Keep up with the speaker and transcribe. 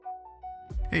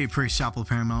Hey, Praise Chapel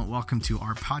Paramount, welcome to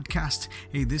our podcast.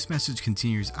 Hey, this message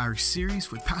continues our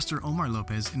series with Pastor Omar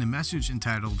Lopez in a message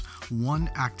entitled One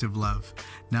Act of Love.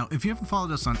 Now, if you haven't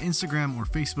followed us on Instagram or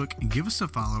Facebook, give us a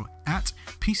follow at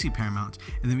PC Paramount,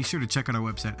 and then be sure to check out our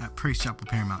website at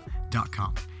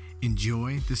praisechapelparamount.com.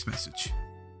 Enjoy this message.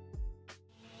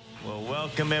 Well,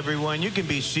 welcome everyone. You can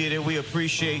be seated. We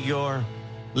appreciate your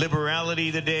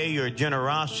liberality today, your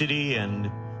generosity,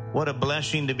 and what a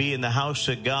blessing to be in the house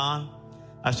of God.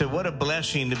 I said, what a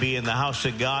blessing to be in the house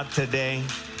of God today.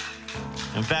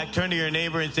 In fact, turn to your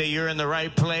neighbor and say, you're in the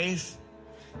right place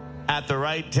at the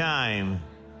right time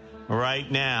right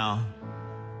now.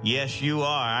 Yes, you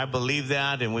are. I believe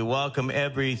that. And we welcome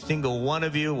every single one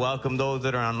of you. Welcome those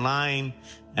that are online.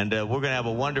 And we're going to have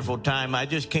a wonderful time. I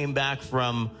just came back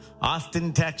from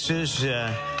Austin, Texas,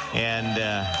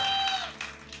 and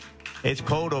it's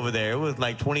cold over there. It was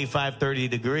like 25, 30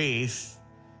 degrees.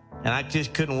 And I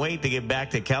just couldn't wait to get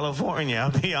back to California,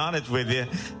 I'll be honest with you.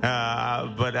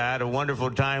 But I had a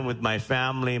wonderful time with my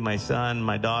family, my son,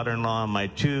 my daughter-in-law, and my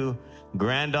two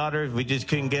granddaughters. We just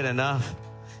couldn't get enough.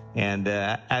 And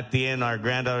at the end, our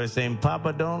granddaughter was saying,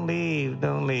 Papa, don't leave,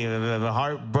 don't leave. My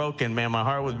heart broken, man. My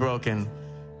heart was broken.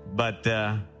 But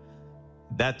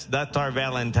that's our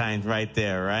Valentine's right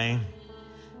there, right?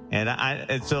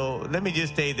 And so let me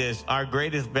just say this. Our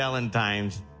greatest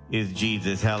Valentine's is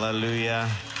Jesus. Hallelujah.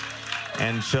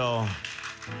 And so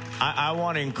I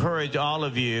want to encourage all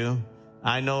of you.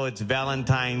 I know it's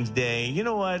Valentine's Day. You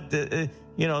know what? Don't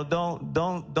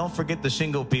forget the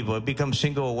single people. It becomes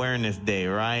Single Awareness Day,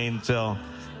 right? And so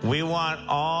we want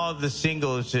all the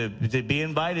singles to be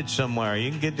invited somewhere. You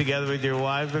can get together with your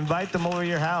wife, invite them over to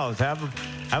your house, have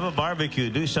a barbecue,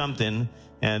 do something.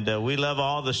 And we love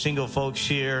all the single folks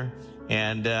here.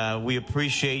 And we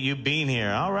appreciate you being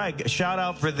here. All right, shout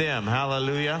out for them.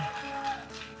 Hallelujah.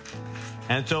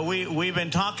 And so we've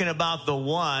been talking about the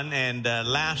one, and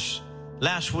last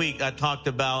week I talked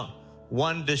about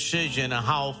one decision and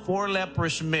how 4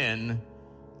 leprous men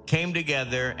came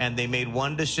together and they made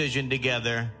one decision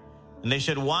together. And they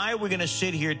said, why are we going to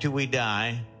sit here till we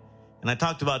die? And I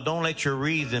talked about don't let your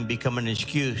reason become an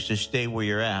excuse to stay where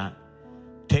you're at.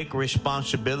 Take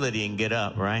responsibility and get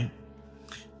up, right?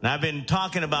 And I've been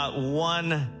talking about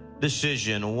one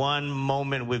decision, one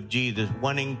moment with Jesus,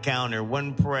 one encounter,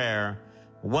 one prayer.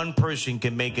 One person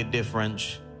can make a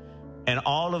difference. And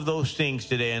all of those things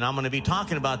today. And I'm going to be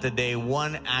talking about today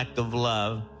one act of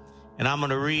love. And I'm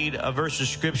going to read a verse of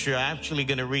scripture. I'm actually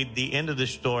going to read the end of the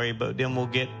story, but then we'll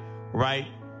get right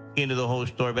into the whole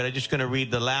story. But I'm just going to read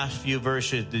the last few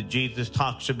verses that Jesus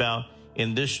talks about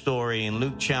in this story in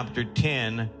Luke chapter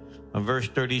 10, verse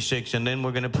 36. And then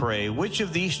we're going to pray. Which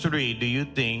of these three do you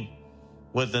think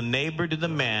was the neighbor to the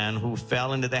man who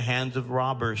fell into the hands of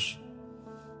robbers?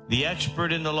 The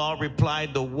expert in the law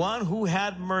replied, the one who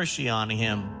had mercy on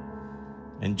him.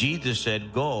 And Jesus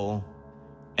said, go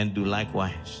and do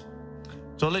likewise.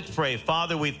 So let's pray.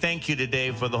 Father, we thank you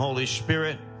today for the Holy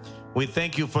Spirit. We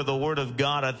thank you for the word of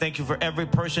God. I thank you for every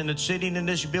person that's sitting in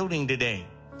this building today.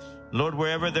 Lord,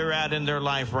 wherever they're at in their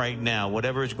life right now,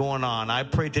 whatever is going on, I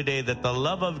pray today that the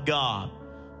love of God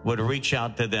would reach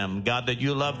out to them. God, that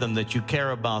you love them, that you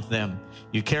care about them.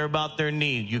 You care about their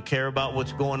needs. You care about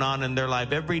what's going on in their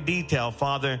life. Every detail,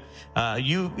 Father,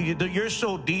 you're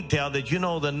so detailed that you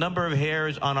know the number of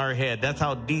hairs on our head. That's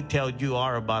how detailed you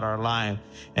are about our life.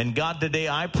 And God, today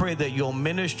I pray that you'll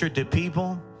minister to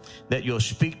people, that you'll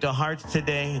speak to hearts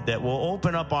today, that will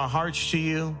open up our hearts to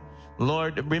you.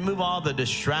 Lord, remove all the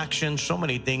distractions, so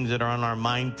many things that are on our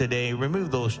mind today.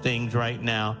 Remove those things right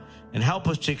now and help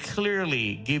us to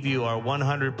clearly give you our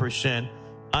 100%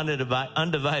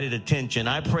 undivided attention.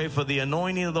 I pray for the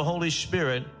anointing of the Holy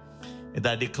Spirit, and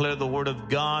I declare the word of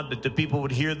God, that the people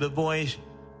would hear the voice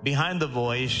behind the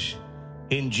voice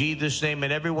in Jesus' name.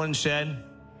 And everyone said,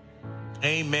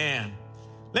 amen.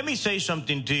 Let me say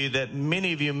something to you that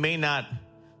many of you may not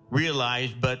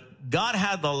realize, but God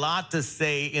has a lot to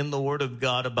say in the word of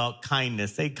God about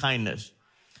kindness. Say kindness.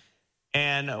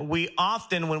 And we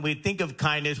often, when we think of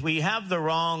kindness, we have the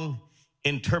wrong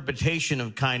interpretation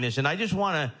of kindness. And I just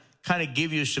want to kind of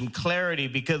give you some clarity,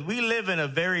 because we live in a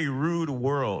very rude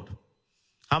world.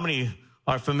 How many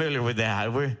are familiar with that?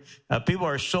 People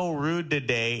are so rude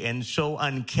today and so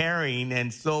uncaring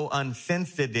and so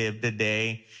insensitive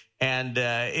today. And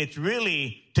it's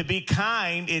really, to be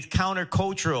kind is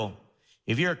countercultural.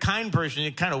 If you're a kind person,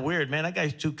 you're kind of weird. Man, that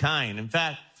guy's too kind. In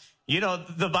fact, you know,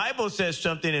 the Bible says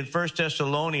something in 1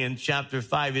 Thessalonians chapter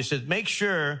 5. It says, make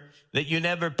sure that you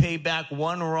never pay back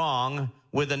one wrong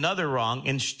with another wrong.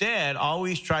 Instead,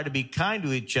 always try to be kind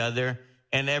to each other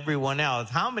and everyone else.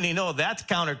 How many know that's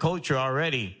counterculture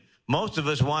already? Most of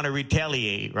us want to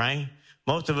retaliate, right?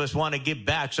 Most of us want to get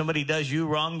back. Somebody does you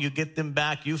wrong, you get them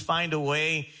back. You find a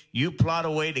way, you plot a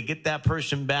way to get that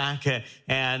person back.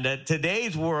 And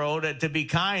today's world, to be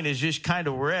kind is just kind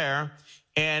of rare.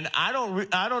 And I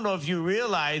don't know if you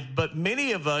realize, but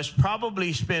many of us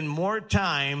probably spend more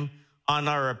time on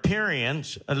our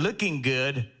appearance, looking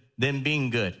good, than being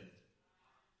good.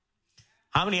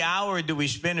 How many hours do we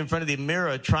spend in front of the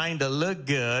mirror trying to look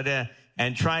good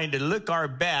and trying to look our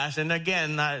best? And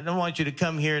again, I don't want you to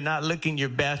come here not looking your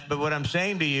best, but what I'm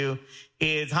saying to you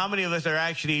is how many of us are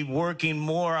actually working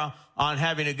more on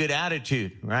having a good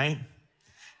attitude, right?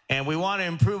 And we want to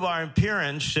improve our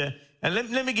appearance. And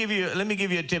let me give you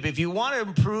a tip. If you want to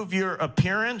improve your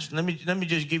appearance, let me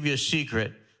just give you a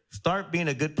secret. Start being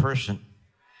a good person.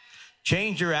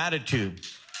 Change your attitude.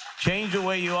 Change the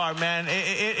way you are, man.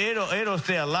 It'll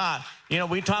say a lot. You know,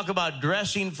 we talk about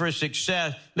dressing for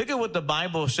success. Look at what the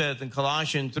Bible says in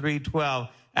Colossians 3:12.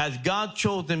 As God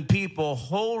chosen people,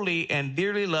 holy and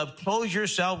dearly loved, clothe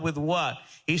yourself with what?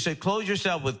 He said, clothe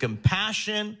yourself with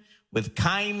compassion, with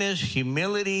kindness,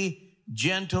 humility,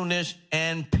 gentleness,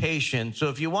 and patience. So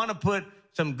if you want to put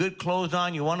some good clothes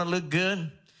on, you want to look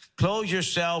good, clothe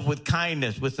yourself with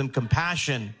kindness, with some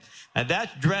compassion. And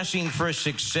that's dressing for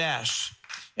success.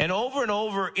 And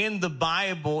over in the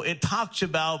Bible, it talks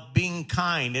about being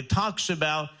kind. It talks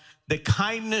about the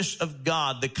kindness of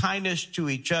God, the kindness to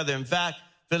each other. In fact,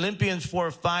 Philippians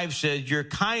 4:5 says, your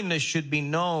kindness should be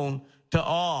known to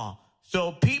all.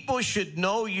 So people should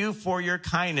know you for your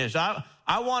kindness.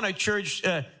 I want a church.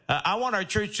 I want our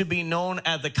church to be known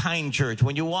as the kind church.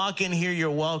 When you walk in here,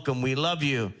 you're welcome. We love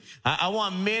you. I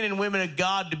want men and women of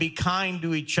God to be kind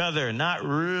to each other, not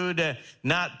rude,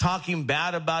 not talking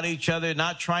bad about each other,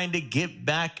 not trying to get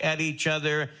back at each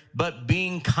other, but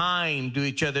being kind to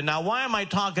each other. Now, why am I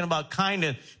talking about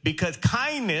kindness? Because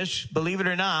kindness, believe it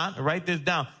or not, write this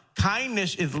down,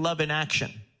 kindness is love in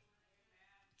action.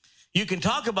 You can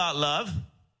talk about love.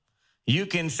 You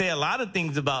can say a lot of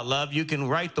things about love. You can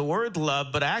write the word love,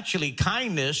 but actually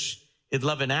kindness is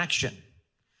love in action.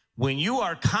 When you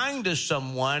are kind to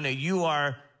someone, you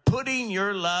are putting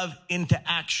your love into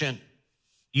action.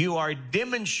 You are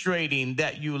demonstrating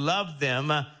that you love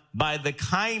them by the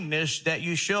kindness that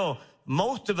you show.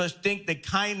 Most of us think that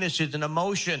kindness is an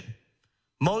emotion.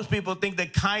 Most people think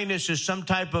that kindness is some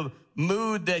type of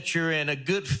mood that you're in, a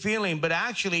good feeling, but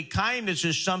actually kindness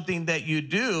is something that you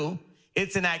do.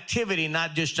 It's an activity,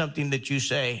 not just something that you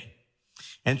say.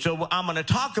 And so I'm going to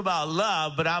talk about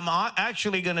love, but I'm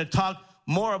actually going to talk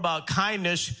more about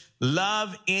kindness,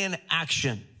 love in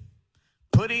action.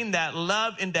 Putting that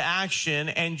love into action.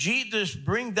 And Jesus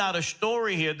brings out a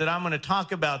story here that I'm going to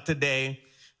talk about today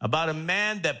about a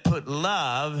man that put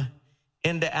love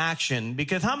into action.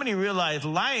 Because how many realize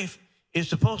life is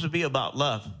supposed to be about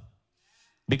love?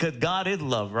 Because God is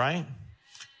love, right?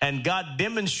 And God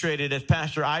demonstrated, as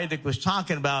Pastor Isaac was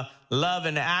talking about, love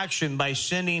in action by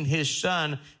sending his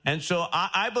son. And so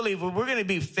I believe if we're going to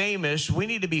be famous, we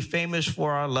need to be famous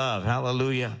for our love.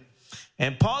 Hallelujah.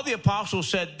 And Paul the Apostle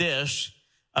said this,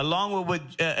 along with,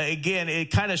 again, it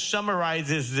kind of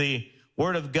summarizes the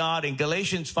word of God in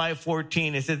Galatians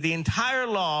 5:14. It says, the entire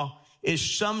law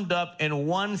is summed up in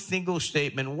one single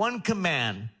statement, one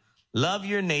command: love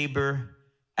your neighbor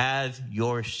as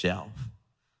yourself.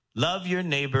 Love your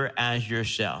neighbor as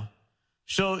yourself.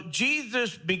 So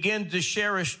Jesus begins to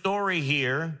share a story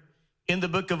here in the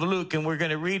book of Luke, and we're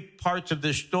going to read parts of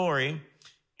this story.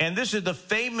 And this is the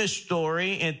famous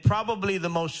story, and probably the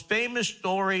most famous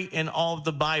story in all of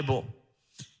the Bible.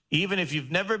 Even if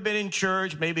you've never been in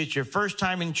church, maybe it's your first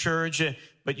time in church,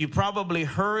 but you probably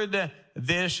heard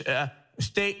this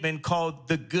statement called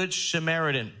the Good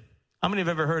Samaritan. How many have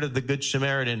ever heard of the Good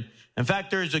Samaritan? In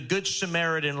fact, there's a Good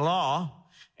Samaritan law,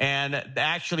 and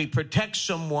actually protects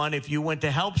someone if you went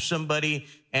to help somebody,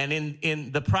 and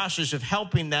in the process of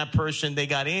helping that person, they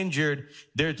got injured.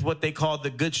 There's what they call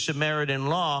the Good Samaritan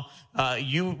law.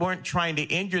 You weren't trying to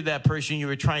injure that person. You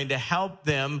were trying to help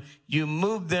them. You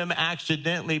moved them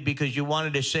accidentally because you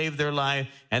wanted to save their life,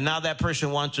 and now that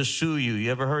person wants to sue you. You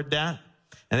ever heard that?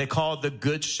 And they call it the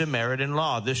Good Samaritan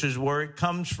law. This is where it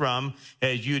comes from,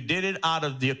 as you did it out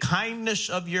of the kindness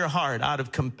of your heart, out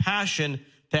of compassion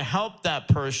to help that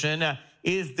person,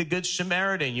 is the Good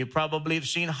Samaritan. You probably have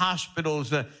seen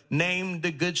hospitals named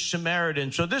the Good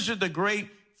Samaritan. So this is the great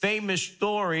famous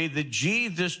story that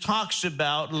Jesus talks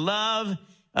about, love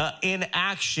in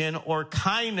action, or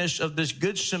kindness of this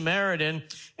Good Samaritan.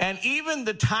 And even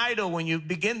the title, when you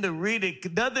begin to read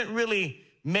it, doesn't really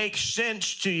make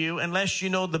sense to you unless you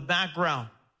know the background.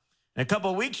 And a couple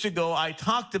of weeks ago, I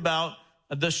talked about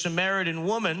the Samaritan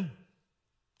woman.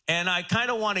 And I kind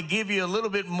of want to give you a little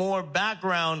bit more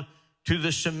background to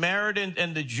the Samaritans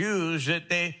and the Jews, that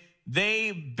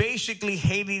they basically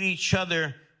hated each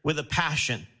other with a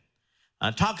passion.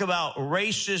 Talk about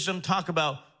racism, talk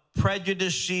about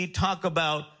prejudice, talk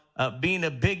about being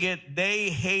a bigot. They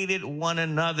hated one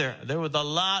another. There was a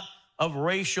lot of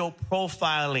racial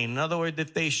profiling. In other words,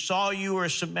 if they saw you were a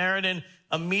Samaritan,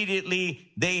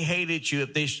 immediately they hated you.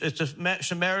 If the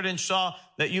Samaritan saw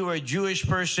that you were a Jewish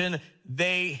person,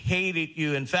 they hated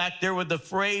you. In fact, there was the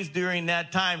phrase during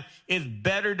that time, it's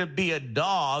better to be a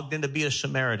dog than to be a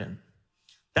Samaritan.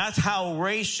 That's how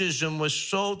racism was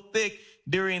so thick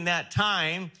during that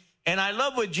time. And I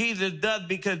love what Jesus does,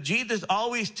 because Jesus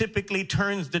always typically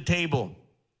turns the table.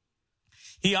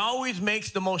 He always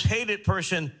makes the most hated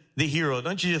person the hero.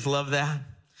 Don't you just love that?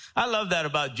 I love that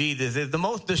about Jesus. It's the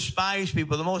most despised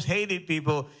people, the most hated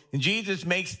people, and Jesus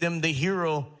makes them the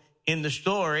hero in the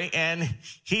story. And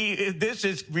this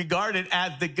is regarded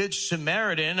as the Good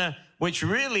Samaritan, which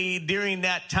really during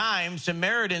that time,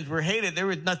 Samaritans were hated. There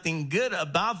was nothing good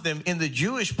about them in the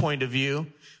Jewish point of view.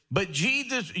 But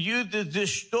Jesus uses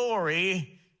this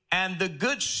story, and the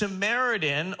Good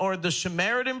Samaritan, or the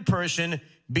Samaritan person,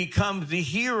 becomes the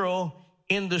hero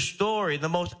in the story. The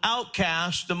most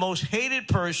outcast, the most hated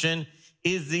person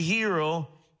is the hero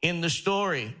in the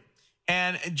story.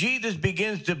 And Jesus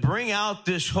begins to bring out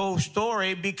this whole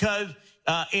story because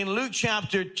in Luke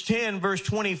chapter 10, verse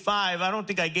 25, I don't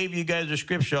think I gave you guys the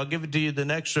scripture. I'll give it to you the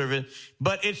next service.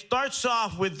 But it starts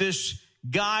off with this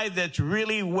guy that's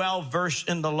really well versed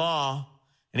in the law.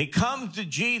 And he comes to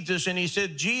Jesus and he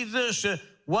said, Jesus,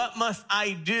 what must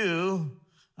I do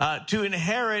to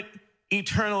inherit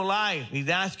eternal life? He's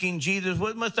asking Jesus,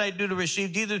 what must I do to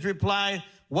receive? Jesus replied,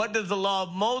 what does the law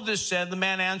of Moses say? The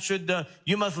man answered,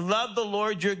 you must love the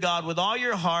Lord your God with all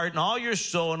your heart and all your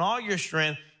soul and all your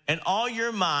strength and all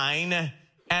your mind,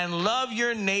 and love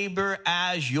your neighbor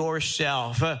as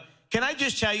yourself. Can I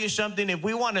just tell you something? If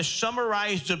we want to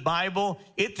summarize the Bible,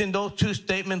 it's in those two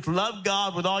statements: love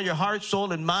God with all your heart,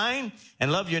 soul, and mind,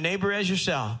 and love your neighbor as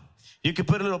yourself. You can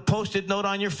put a little Post-it note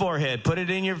on your forehead, put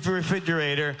it in your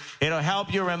refrigerator. It'll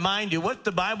help you, remind you, what's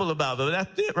the Bible about?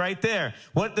 That's it right there.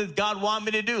 What does God want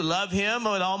me to do? Love him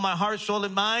with all my heart, soul,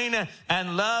 and mind,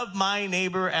 and love my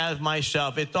neighbor as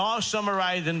myself. It's all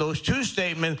summarized in those two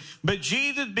statements. But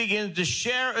Jesus begins to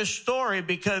share a story,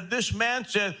 because this man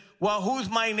says, well,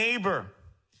 who's my neighbor?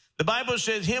 The Bible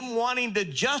says him wanting to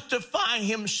justify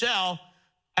himself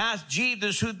as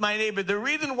Jesus, who's my neighbor. The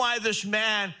reason why this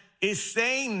man is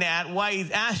saying that, why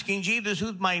he's asking Jesus,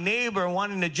 who's my neighbor,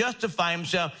 wanting to justify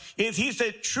himself, is he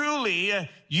said, truly,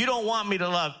 you don't want me to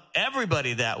love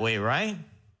everybody that way, right?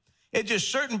 It's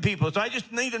just certain people. So I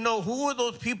just need to know who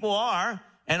those people are,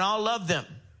 and I'll love them.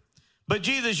 But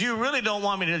Jesus, you really don't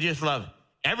want me to just love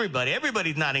everybody.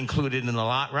 Everybody's not included in the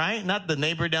lot, right? Not the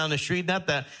neighbor down the street,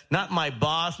 not my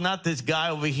boss, not this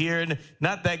guy over here,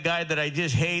 not that guy that I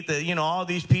just hate, all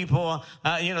these people,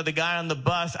 the guy on the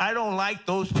bus. I don't like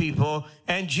those people.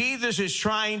 And Jesus is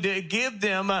trying to give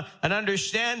them an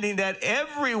understanding that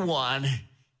everyone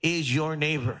is your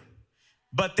neighbor.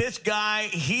 But this guy,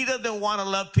 he doesn't want to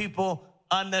love people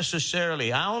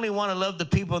unnecessarily. I only want to love the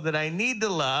people that I need to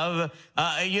love.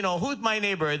 Who's my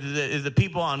neighbor? Is the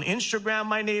people on Instagram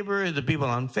my neighbor? Is the people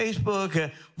on Facebook?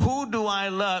 Who do I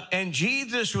love? And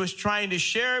Jesus was trying to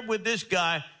share with this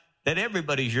guy that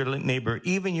everybody's your neighbor,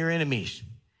 even your enemies.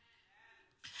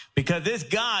 Because this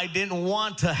guy didn't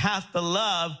want to have to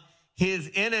love his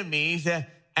enemies,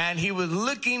 and he was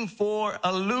looking for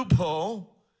a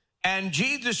loophole. And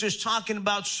Jesus is talking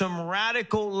about some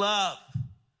radical love.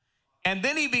 And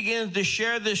then he begins to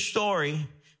share this story,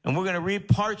 and we're going to read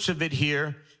parts of it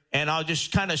here, and I'll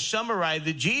just kind of summarize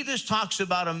it. Jesus talks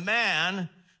about a man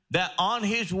that on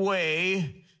his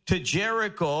way to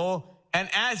Jericho, and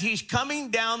as he's coming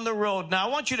down the road, now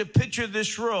I want you to picture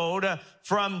this road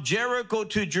from Jericho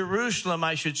to Jerusalem,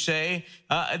 I should say.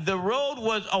 The road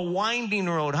was a winding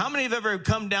road. How many have ever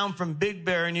come down from Big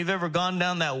Bear and you've ever gone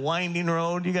down that winding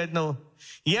road? You guys know?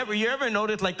 You ever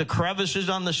notice like the crevices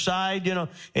on the side?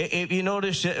 If you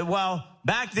notice,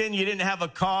 back then you didn't have a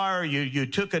car, you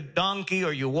took a donkey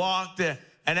or you walked.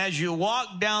 And as you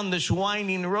walked down this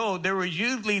winding road, there were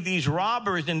usually these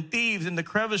robbers and thieves in the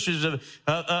crevices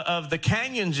of the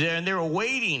canyons there, and they were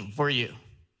waiting for you.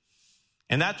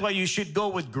 And that's why you should go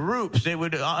with groups. They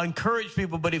would encourage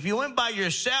people. But if you went by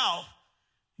yourself,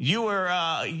 you were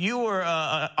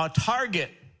a target.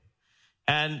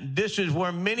 And this is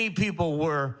where many people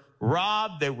were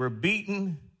robbed. They were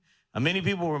beaten. Many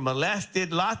people were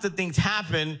molested. Lots of things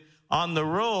happened on the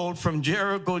road from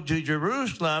Jericho to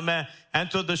Jerusalem. And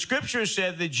so the scripture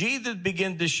said that Jesus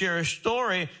began to share a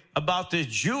story about this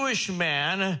Jewish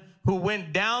man who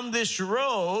went down this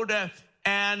road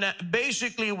and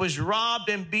basically was robbed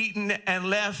and beaten and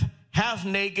left half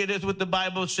naked, is what the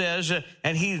Bible says.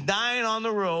 And he's dying on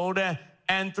the road,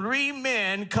 and 3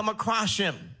 men come across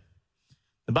him.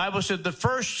 The Bible said the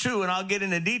first 2, and I'll get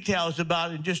into details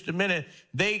about it in just a minute,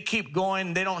 they keep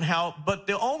going, they don't help. But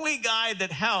the only guy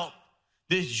that helped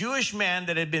this Jewish man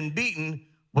that had been beaten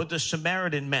was the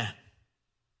Samaritan man.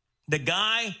 The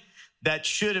guy that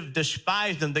should have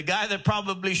despised him, the guy that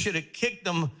probably should have kicked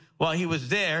him while he was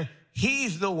there,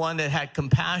 he's the one that had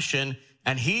compassion,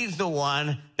 and he's the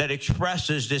one that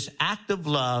expresses this act of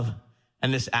love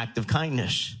and this act of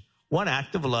kindness. One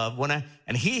act of love,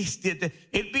 and he did.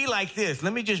 It'd be like this.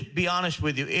 Let me just be honest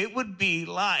with you. It would be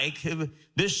like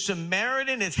this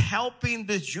Samaritan is helping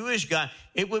this Jewish guy.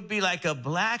 It would be like a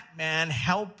black man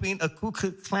helping a Ku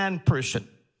Klux Klan person,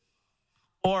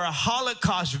 or a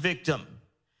Holocaust victim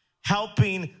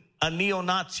helping a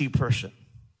neo-Nazi person.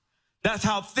 That's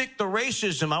how thick the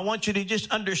racism. I want you to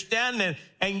just understand that.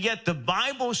 And yet the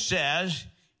Bible says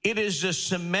it is the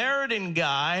Samaritan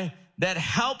guy that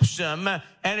helps them,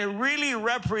 and it really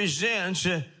represents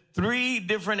 3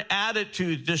 different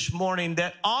attitudes this morning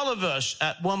that all of us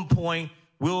at one point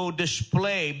will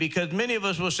display, because many of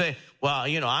us will say, well,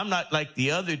 you know, I'm not like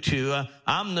the other 2.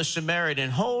 I'm the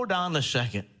Samaritan. Hold on a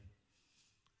second.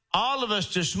 All of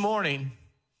us this morning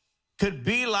could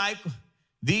be like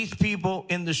these people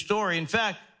in the story. In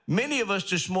fact, many of us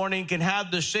this morning can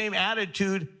have the same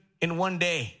attitude in one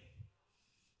day.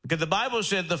 Because the Bible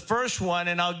said the first one,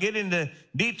 and I'll get into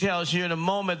details here in a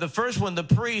moment. The first one, the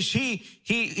priest,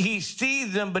 he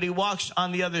sees them, but he walks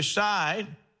on the other side.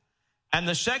 And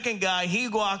the second guy, he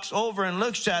walks over and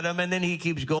looks at him, and then he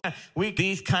keeps going.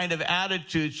 These kind of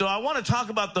attitudes. So I want to talk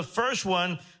about the first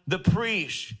one, the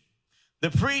priest. The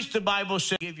priest, the Bible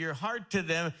says, give your heart to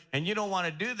them, and you don't want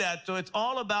to do that. So it's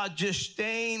all about just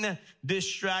staying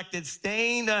distracted,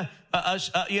 staying,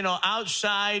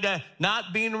 outside,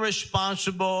 not being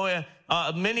responsible.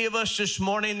 Many of us this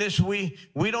morning,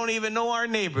 we don't even know our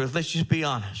neighbors. Let's just be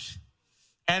honest.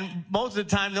 And most of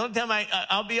the time, the only time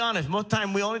I'll be honest,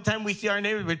 the only time we see our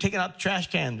neighbors, we're taking out the trash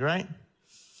cans, right?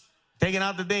 Taking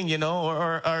out the thing, you know,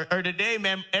 or today,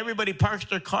 man, everybody parks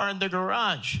their car in the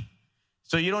garage.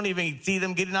 So you don't even see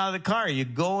them getting out of the car. You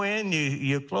go in,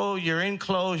 you close, you're in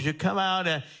clothes, you come out,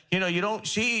 you don't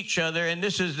see each other. And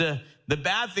this is the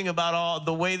bad thing about all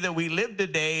the way that we live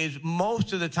today is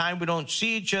most of the time we don't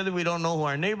see each other. We don't know who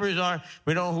our neighbors are.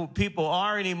 We don't know who people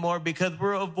are anymore because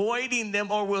we're avoiding them,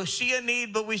 or we'll see a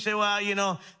need, but we say, well, you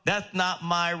know, that's not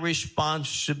my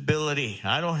responsibility.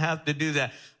 I don't have to do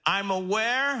that. I'm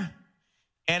aware,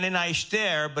 and then I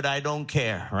stare, but I don't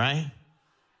care, right?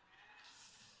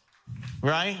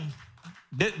 Right?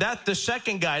 That's the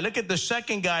second guy. Look at the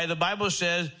second guy. The Bible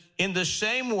says, in the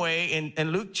same way,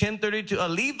 in Luke 10:32, a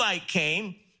Levite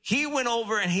came. He went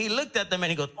over and he looked at them and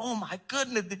he goes, oh my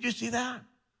goodness, did you see that?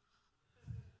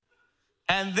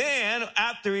 And then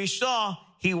after he saw,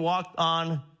 he walked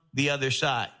on the other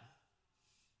side.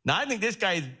 Now, I think this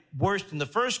guy is worse than the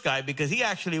first guy because he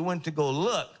actually went to go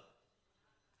look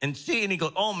and see, and he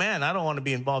goes, oh man, I don't want to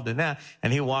be involved in that.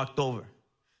 And he walked over.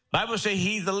 Bible says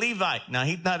he's a Levite. Now,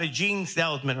 he's not a jean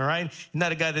salesman, all right? He's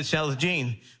not a guy that sells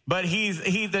jeans. But he's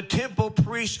the temple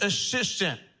priest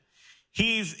assistant.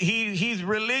 He's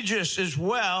religious as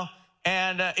well.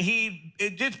 And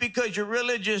just because you're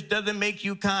religious doesn't make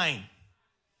you kind.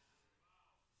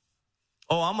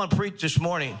 Oh, I'm going to preach this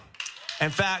morning. In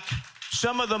fact,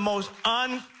 some of the most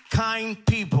unkind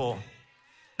people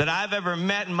that I've ever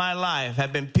met in my life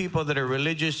have been people that are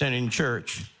religious and in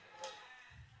church.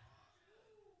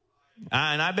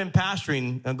 And I've been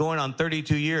pastoring going on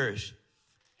 32 years.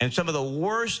 And some of the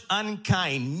worst,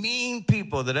 unkind, mean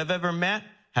people that I've ever met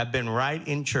have been right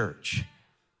in church.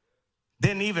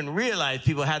 Didn't even realize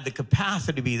people had the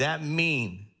capacity to be that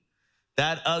mean,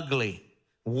 that ugly.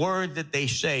 Word that they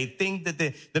say, things that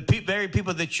the very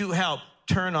people that you help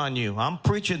turn on you. I'm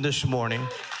preaching this morning.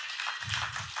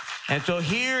 And so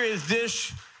here is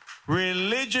this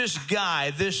religious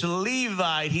guy, this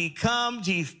Levite. He comes,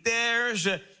 he stares,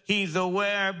 he's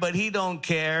aware, but he don't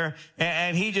care.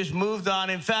 And he just moved on.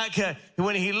 In fact,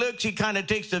 when he looks, he kind of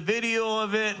takes a video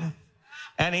of it.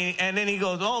 And then he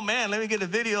goes, oh man, let me get a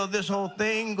video of this whole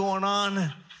thing going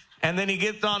on. And then he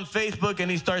gets on Facebook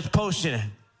and he starts posting it.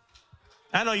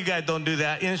 I know you guys don't do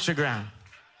that. Instagram.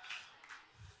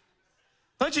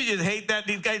 Don't you just hate that?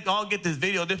 These guys all get this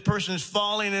video. This person's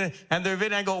falling and their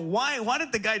video. I go, why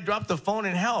did the guy drop the phone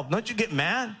and help? Don't you get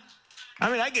mad?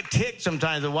 I mean, I get ticked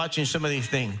sometimes of watching some of these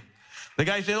things. The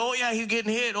guy says, oh, yeah, he's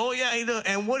getting hit. Oh, yeah, he's doing.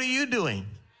 And what are you doing?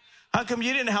 How come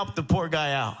you didn't help the poor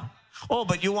guy out? Oh,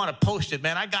 but you want to post it,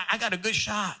 man. I got a good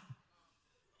shot.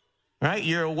 Right?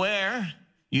 You're aware,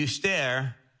 you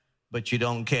stare, but you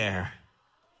don't care.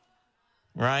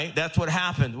 Right? That's what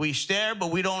happens. We stare, but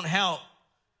we don't help.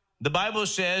 The Bible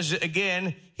says,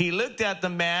 again, he looked at the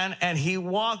man and he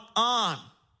walked on.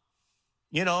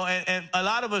 You know, and a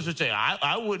lot of us would say,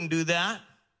 I wouldn't do that.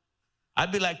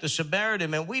 I'd be like the Samaritan,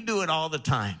 man. We do it all the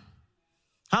time.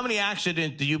 How many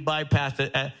accidents do you bypass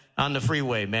on the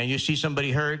freeway, man? You see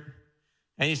somebody hurt,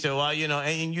 and you say, well, you know,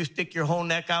 and you stick your whole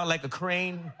neck out like a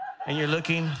crane, and you're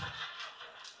looking.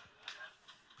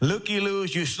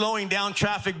 Looky-loos, you're slowing down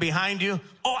traffic behind you.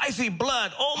 Oh, I see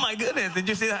blood. Oh, my goodness. Did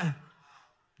you see that?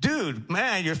 Dude,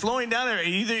 man, you're slowing down there.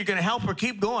 Either you're going to help or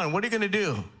keep going. What are you going to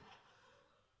do?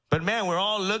 But, man, we're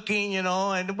all looking, you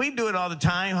know, and we do it all the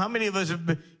time. How many of us,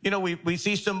 you know, we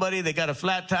see somebody, they got a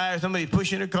flat tire, somebody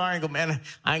pushing a car and go, man,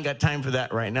 I ain't got time for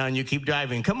that right now. And you keep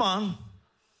driving. Come on.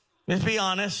 Let's be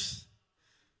honest.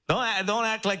 Don't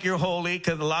act like you're holy,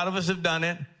 because a lot of us have done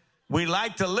it. We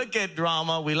like to look at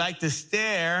drama. We like to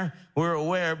stare. We're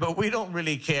aware, but we don't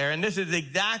really care. And this is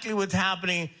exactly what's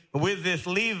happening with this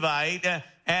Levite.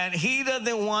 And he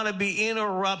doesn't want to be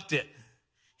interrupted.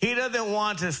 He doesn't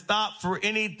want to stop for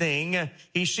anything.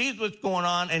 He sees what's going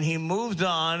on and he moves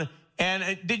on.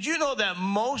 And did you know that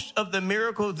most of the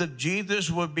miracles of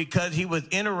Jesus were because he was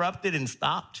interrupted and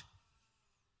stopped?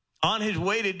 On his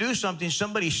way to do something,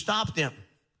 somebody stopped him.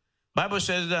 Bible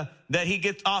says that he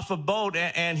gets off a boat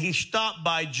and he's stopped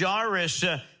by Jairus,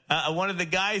 one of the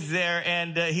guys there.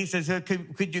 And he says,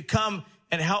 could you come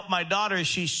and help my daughter?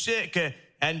 She's sick.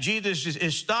 And Jesus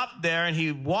is stopped there, and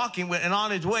he's walking, and on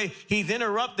his way, he's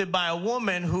interrupted by a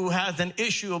woman who has an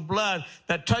issue of blood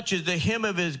that touches the hem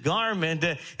of his garment.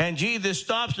 And Jesus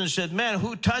stops and says, man,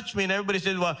 who touched me? And everybody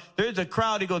says, well, there's a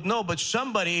crowd. He goes, no, but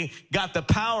somebody got the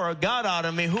power of God out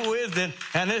of me. Who is it?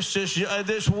 And it's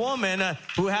this woman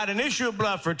who had an issue of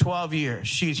blood for 12 years.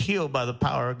 She's healed by the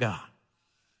power of God.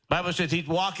 Bible says he's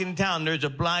walking in town. There's a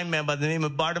blind man by the name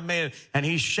of Bartimaeus, and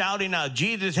he's shouting out.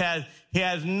 Jesus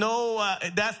has no,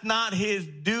 that's not his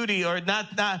duty, or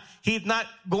he's not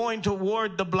going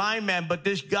toward the blind man. But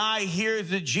this guy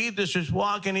hears that Jesus is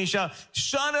walking. He shouts,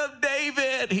 Son of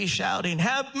David, he's shouting,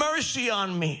 have mercy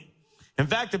on me. In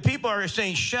fact, the people are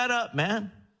saying, shut up,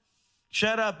 man.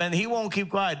 Shut up. And he won't keep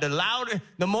quiet.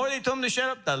 The more they told him to shut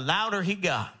up, the louder he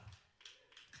got.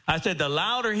 I said, the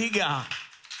louder he got.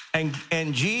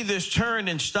 And Jesus turned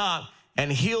and stopped and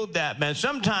healed that man.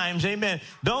 Sometimes, amen,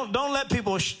 don't let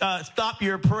people stop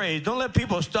your praise. Don't let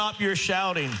people stop your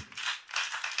shouting.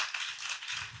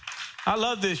 I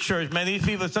love this church, man. These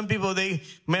people, some people,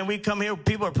 we come here,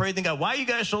 people are praising God. Why are you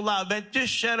guys so loud? Man,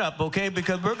 just shut up, okay?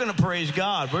 Because we're going to praise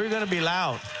God. We're going to be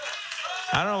loud.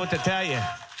 I don't know what to tell you.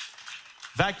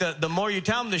 In fact, the more you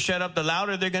tell them to shut up, the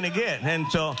louder they're going to get. And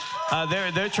so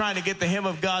they're trying to get the hem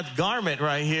of God's garment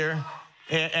right here.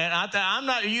 And I'm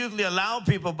not usually a loud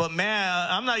people, but man,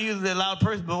 I'm not usually a loud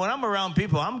person. But when I'm around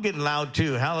people, I'm getting loud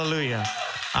too. Hallelujah.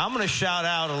 I'm going to shout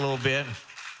out a little bit.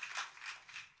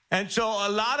 And so a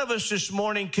lot of us this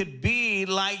morning could be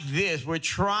like this. We're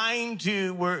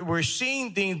we're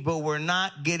seeing things, but we're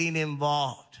not getting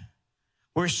involved.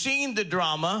 We're seeing the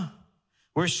drama.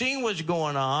 We're seeing what's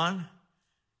going on.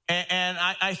 And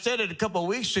I said it a couple of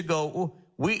weeks ago.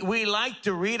 We like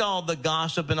to read all the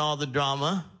gossip and all the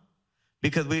drama.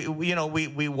 Because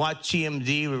we watch TMZ,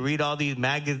 we read all these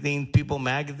magazines, People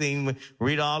magazine, we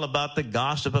read all about the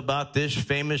gossip about this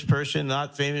famous person,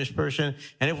 not famous person.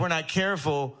 And if we're not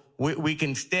careful, we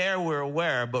can stare, we're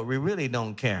aware, but we really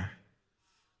don't care.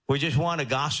 We just want to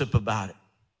gossip about it.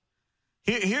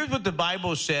 Here's what the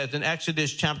Bible says in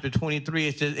Exodus chapter 23.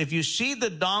 It says, if you see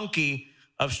the donkey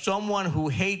of someone who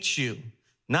hates you,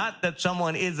 not that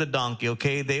someone is a donkey,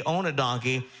 okay? They own a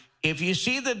donkey. If you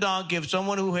see the donkey of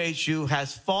someone who hates you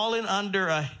has fallen under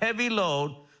a heavy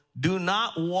load, do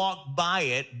not walk by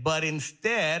it, but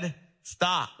instead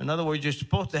stop. In other words, you're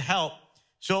supposed to help.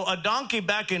 So a donkey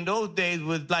back in those days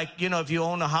was like, if you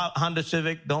own a Honda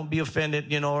Civic, don't be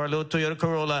offended, or a little Toyota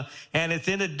Corolla, and it's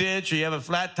in a ditch or you have a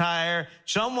flat tire,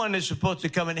 someone is supposed to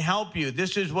come and help you.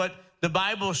 This is what the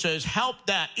Bible says. Help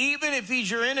that, even if he's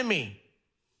your enemy.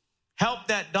 Help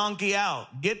that donkey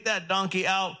out. Get that donkey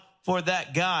out for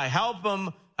that guy. Help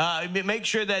him make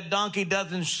sure that donkey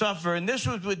doesn't suffer. And this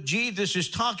was what Jesus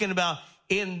is talking about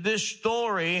in this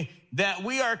story, that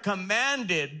we are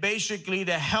commanded basically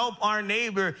to help our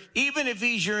neighbor, even if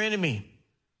he's your enemy.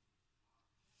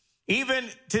 Even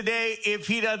today, if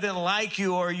he doesn't like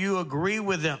you or you agree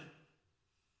with him.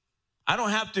 I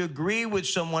don't have to agree with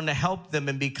someone to help them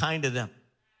and be kind to them.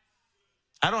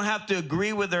 I don't have to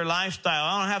agree with their lifestyle.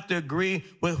 I don't have to agree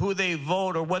with who they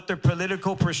vote or what their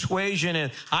political persuasion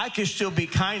is. I can still be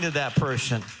kind to that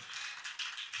person.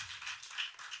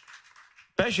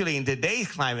 Especially in today's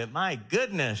climate. My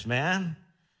goodness, man.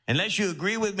 Unless you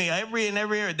agree with me every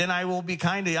year, then I will be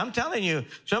kind to you. I'm telling you,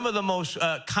 some of the most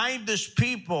kindest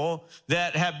people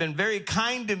that have been very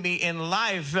kind to me in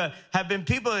life have been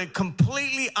people that are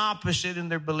completely opposite in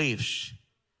their beliefs.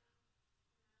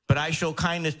 But I show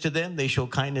kindness to them. They show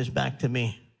kindness back to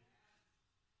me.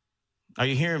 Are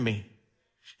you hearing me?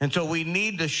 And so we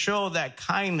need to show that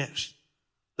kindness.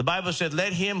 The Bible said,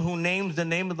 let him who names the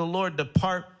name of the Lord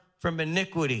depart from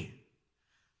iniquity.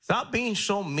 Stop being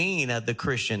so mean at the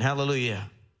Christian. Hallelujah.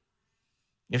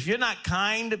 If you're not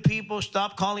kind to people,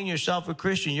 stop calling yourself a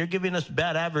Christian. You're giving us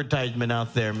bad advertisement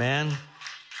out there, man.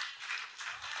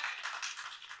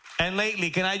 And lately,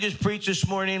 can I just preach this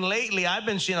morning? Lately, I've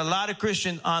been seeing a lot of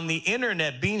Christians on the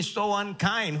internet being so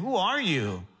unkind. Who are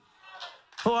you?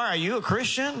 Who are you, a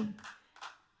Christian?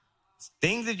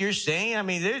 Things that you're saying, I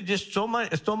mean, there's just so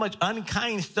much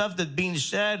unkind stuff that's being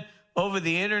said over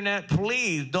the internet.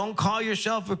 Please don't call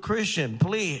yourself a Christian,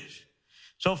 please.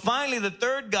 So finally, the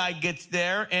third guy gets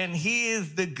there, and he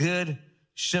is the Good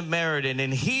Samaritan,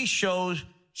 and he shows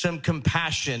some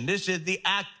compassion. This is the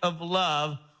act of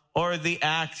love, or the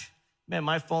act. Man,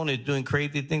 my phone is doing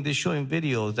crazy things. It's showing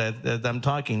videos that I'm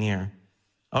talking here.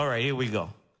 All right, here we go.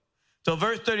 So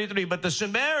verse 33, but the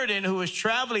Samaritan who was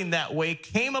traveling that way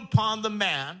came upon the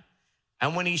man,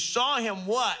 and when he saw him,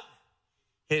 what?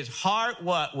 His heart,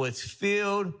 what? Was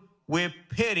filled with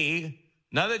pity.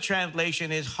 Another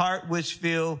translation, his heart was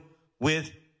filled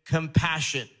with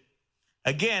compassion.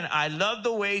 Again, I love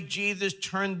the way Jesus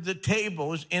turned the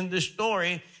tables in the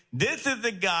story. This is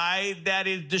the guy that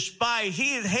is despised.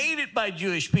 He is hated by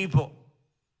Jewish people.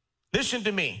 Listen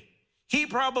to me. He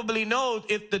probably knows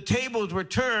if the tables were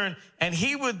turned and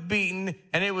he was beaten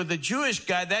and it was a Jewish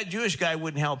guy, that Jewish guy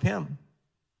wouldn't help him.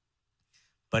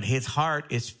 But his heart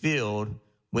is filled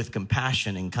with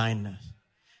compassion and kindness.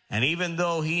 And even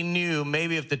though he knew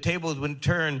maybe if the tables wouldn't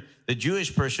turn, the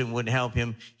Jewish person wouldn't help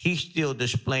him, he's still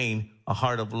displaying a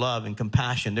heart of love and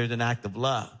compassion. There's an act of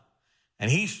love. And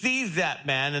he sees that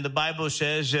man, and the Bible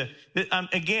says, this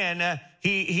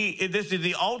is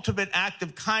the ultimate act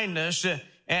of kindness.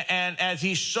 And as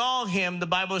he saw him, the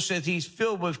Bible says he's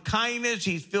filled with kindness,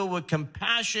 he's filled with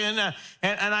compassion.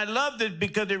 And I loved it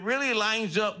because it really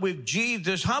lines up with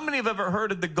Jesus. How many have ever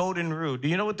heard of the golden rule? Do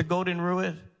you know what the golden rule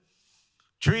is?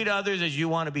 Treat others as you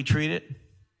want to be treated,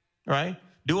 right?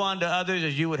 Do unto others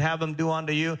as you would have them do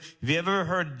unto you. Have you ever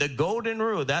heard the golden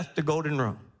rule? That's the golden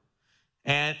rule.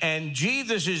 And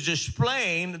Jesus is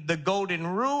displaying the golden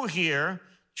rule here.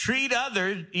 Treat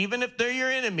others, even if they're your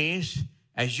enemies,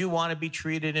 as you want to be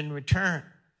treated in return.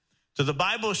 So the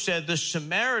Bible said the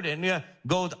Samaritan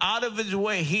goes out of his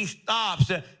way. He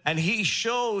stops and he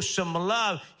shows some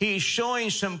love. He's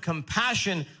showing some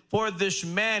compassion for this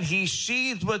man. He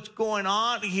sees what's going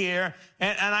on here.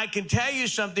 And I can tell you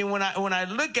something, when I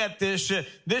look at this,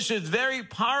 this is very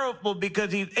powerful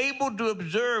because he's able to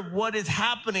observe what is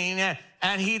happening.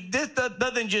 And he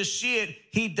doesn't just see it,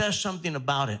 he does something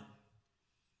about it.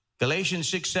 Galatians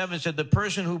 6:7 said the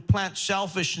person who plants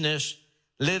selfishness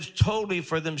lives totally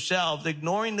for themselves,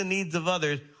 ignoring the needs of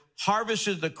others,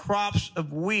 harvests the crops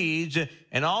of weeds,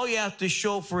 and all he has to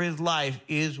show for his life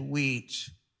is weeds.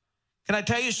 Can I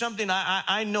tell you something?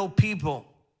 I know people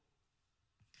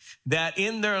that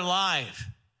in their life,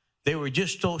 they were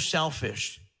just so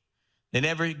selfish. They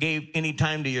never gave any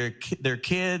time to their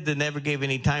kid. They never gave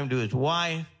any time to his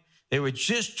wife. They were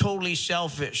just totally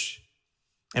selfish.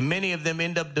 And many of them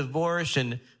end up divorced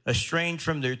and estranged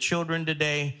from their children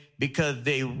today because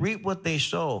they reap what they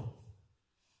sow.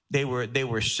 They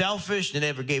were selfish. They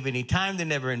never gave any time. They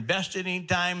never invested any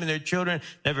time in their children,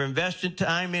 never invested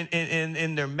time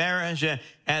in their marriage.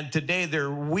 And today they're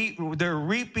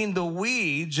reaping the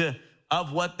weeds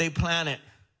of what they planted.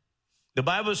 The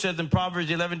Bible says in Proverbs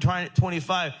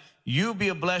 11:25, you be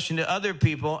a blessing to other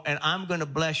people, and I'm going to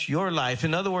bless your life.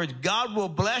 In other words, God will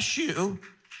bless you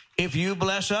if you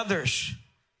bless others.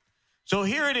 So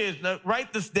here it is. Now,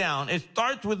 write this down. It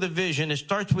starts with the vision. It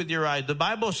starts with your eyes. The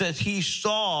Bible says he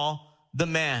saw the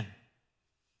man.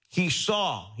 He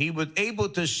saw. He was able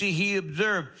to see. He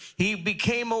observed. He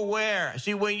became aware.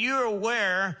 See, when you're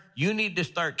aware, you need to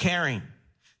start caring.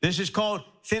 This is called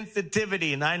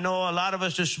sensitivity. And I know a lot of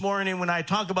us this morning, when I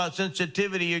talk about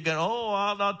sensitivity, you're going, oh,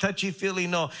 I'll touchy-feely.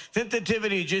 No.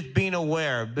 Sensitivity is just being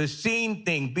aware, seeing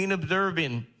things, being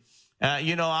observing.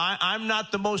 I'm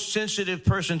not the most sensitive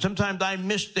person. Sometimes I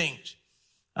miss things.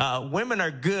 Women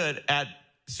are good at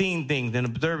seeing things and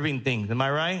observing things. Am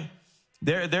I right?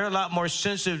 They're a lot more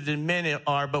sensitive than men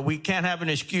are, but we can't have an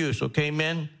excuse, okay,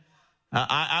 men?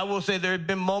 I will say there have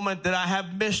been moments that I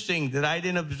have missed things, that I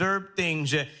didn't observe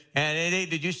things. And hey,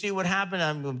 did you see what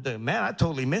happened? Man, I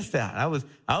totally missed that. I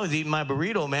was eating my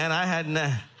burrito, man. I hadn't.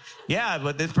 Yeah,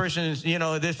 but this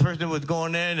person was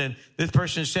going in, and this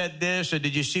person said this. Or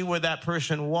did you see where that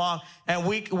person walked? And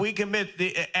we commit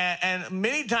and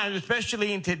many times,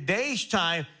 especially in today's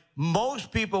time,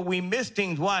 most people, we miss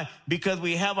things. Why? Because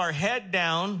we have our head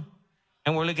down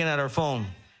and we're looking at our phone.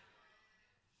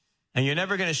 And you're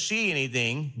never going to see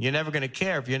anything. You're never going to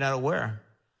care if you're not aware.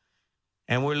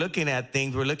 And we're looking at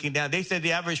things. We're looking down. They said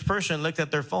the average person looked at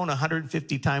their phone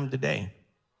 150 times a day.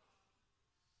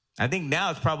 I think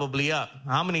now it's probably up.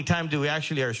 How many times do we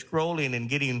actually are scrolling and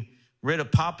getting rid of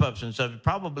pop-ups and stuff?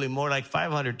 Probably more like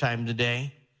 500 times a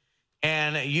day.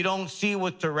 And you don't see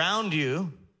what's around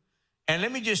you. And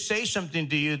let me just say something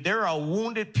to you. There are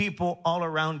wounded people all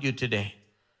around you today.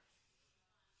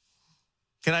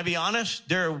 Can I be honest?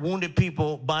 There are wounded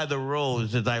people by the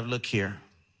roads as I look here.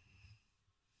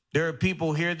 There are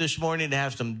people here this morning that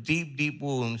have some deep, deep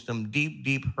wounds, some deep,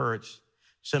 deep hurts,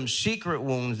 some secret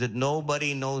wounds that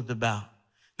nobody knows about.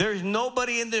 There's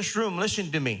nobody in this room,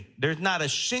 listen to me, there's not a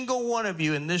single one of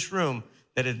you in this room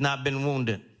that has not been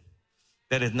wounded,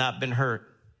 that has not been hurt,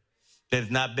 that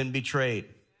has not been betrayed,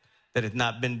 that has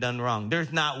not been done wrong.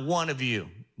 There's not one of you.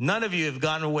 None of you have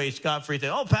gotten away scot-free. Say,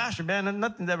 oh, Pastor, man,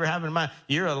 nothing's ever happened to mine.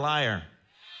 You're a liar.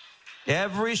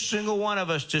 Every single one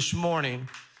of us this morning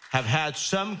have had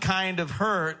some kind of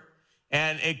hurt,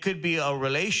 and it could be a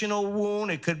relational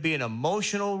wound. It could be an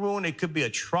emotional wound. It could be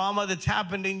a trauma that's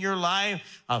happened in your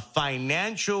life, a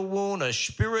financial wound, a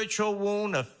spiritual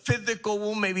wound, a physical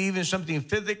wound, maybe even something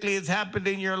physically has happened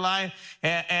in your life.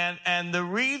 And the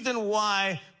reason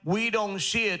why we don't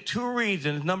see it, two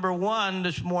reasons. Number one,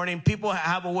 this morning, people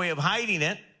have a way of hiding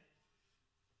it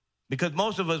because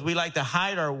most of us, we like to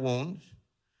hide our wounds.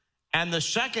 And the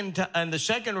second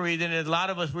reason is a lot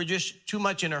of us, we're just too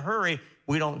much in a hurry.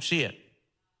 We don't see it.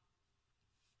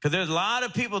 Because there's a lot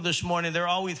of people this morning, they're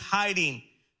always hiding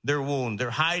their wound. They're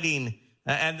hiding,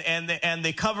 and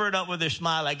they cover it up with their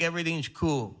smile like everything's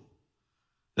cool,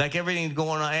 like everything's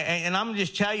going on. And I'm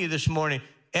just telling you this morning,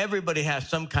 everybody has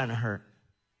some kind of hurt.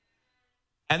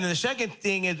 And then the second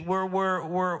thing is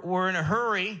we're in a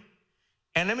hurry.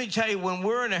 And let me tell you, when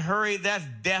we're in a hurry, that's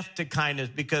death to kindness,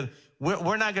 because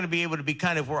we're not going to be able to be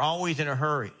kind if we're always in a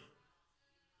hurry.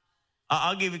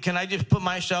 I'll give you, can I just put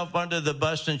myself under the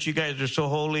bus since you guys are so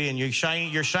holy and you're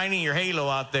shining your halo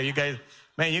out there. You guys,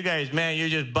 you're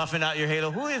just buffing out your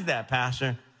halo. Who is that,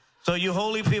 Pastor? So you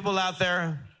holy people out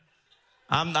there,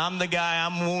 I'm the guy,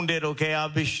 I'm wounded, okay? I'll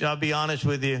be honest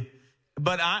with you.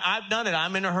 But I've done it.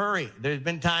 I'm in a hurry. There's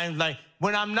been times like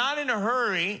when I'm not in a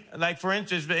hurry, like for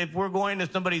instance, if we're going to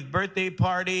somebody's birthday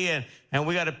party and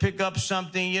we got to pick up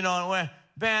something, and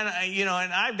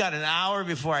I've got an hour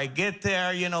before I get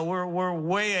there. We're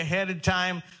way ahead of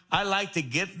time. I like to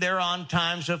get there on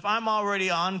time. So if I'm already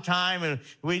on time and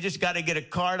we just got to get a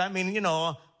card, I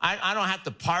don't have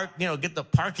to park, get the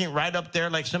parking right up there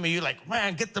like some of you like,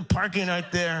 man, get the parking right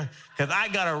there because I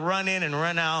got to run in and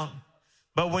run out.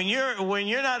 But when you're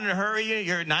not in a hurry,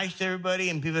 you're nice to everybody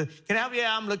and people can help you.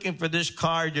 Yeah, I'm looking for this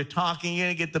card. You're talking, you're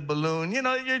going to get the balloon.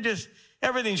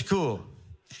 Everything's cool.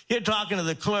 You're talking to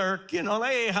the clerk,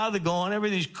 like, hey, how's it going?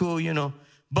 Everything's cool,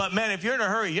 But, man, if you're in a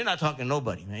hurry, you're not talking to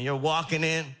nobody, man. You're walking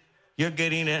in. You're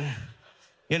getting in.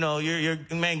 You're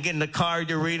getting the card.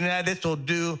 You're reading that. This will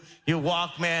do. You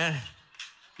walk, man.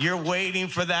 You're waiting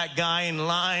for that guy in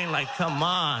line. Like, come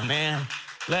on, man.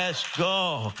 Let's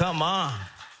go. Come on.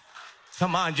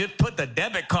 Come on. Just put the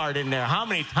debit card in there. How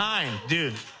many times,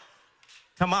 dude?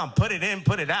 Come on. Put it in.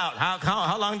 Put it out.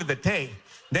 How long did it take?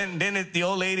 Then it's the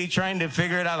old lady trying to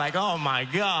figure it out like, oh, my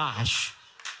gosh,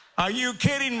 are you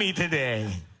kidding me today?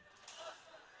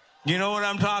 You know what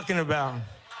I'm talking about?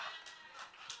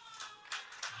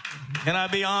 Can I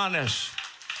be honest?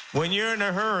 When you're in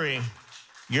a hurry,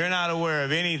 you're not aware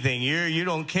of anything. You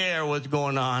don't care what's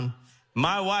going on.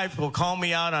 My wife will call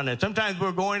me out on it. Sometimes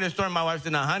we're going to the store, and my wife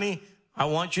said, now, honey, I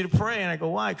want you to pray. And I go,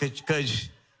 why? Because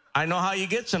I know how you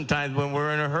get sometimes when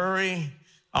we're in a hurry.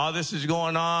 All this is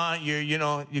going on.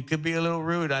 You could be a little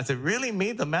rude. I said, really,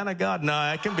 me, the man of God? No,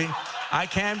 I can be.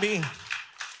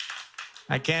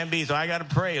 So I got to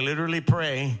pray, literally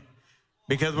pray,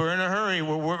 because we're in a hurry.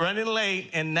 We're running late,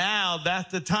 and now that's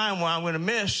the time where I'm going to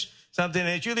miss something.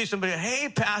 And it's usually somebody, hey,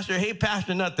 pastor,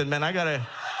 nothing, man. I gotta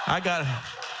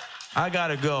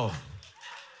go.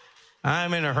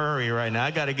 I'm in a hurry right now.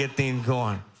 I got to get things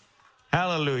going.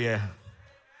 Hallelujah.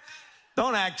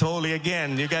 Don't act holy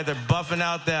again. You guys are buffing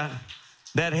out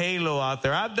that halo out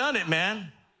there. I've done it,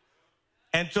 man.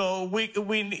 And so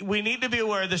we need to be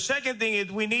aware. The second thing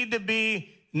is we need to be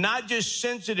not just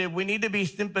sensitive, we need to be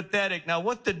sympathetic. Now,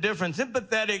 what's the difference?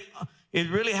 Sympathetic, it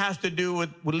really has to do with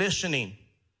listening.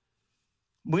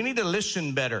 We need to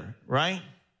listen better, right?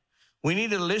 We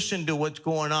need to listen to what's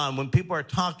going on when people are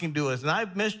talking to us. And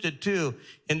I've missed it too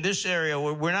in this area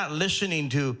where we're not listening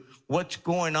to what's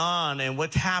going on and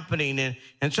what's happening.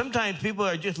 And sometimes people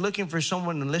are just looking for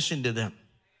someone to listen to them.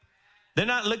 They're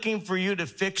not looking for you to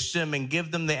fix them and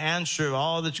give them the answer of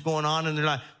all that's going on in their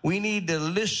life. We need to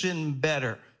listen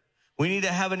better. We need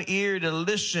to have an ear to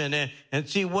listen and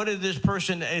see what is this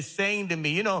person is saying to me.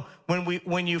 You know,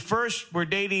 when you first were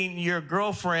dating your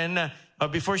girlfriend or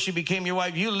before she became your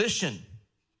wife, you listened.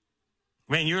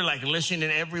 Man, you're like listening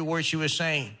to every word she was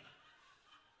saying.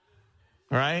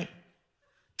 Right?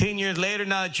 10 years later,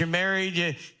 now that you're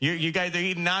married, you guys are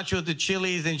eating nachos at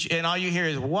Chili's, and all you hear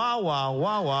is wah, wah,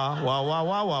 wah, wah, wah, wah,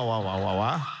 wah, wah, wah, wah,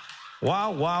 wah, wah,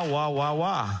 wah, wah, wah, wah,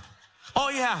 wah. Oh,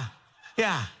 yeah,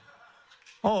 yeah.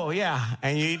 Oh, yeah.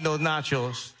 And you eat those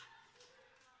nachos.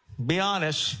 Be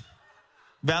honest.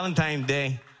 Valentine's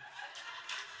Day.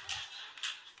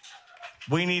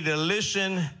 We need to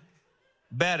listen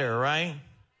better, right?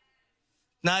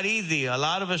 Not easy. A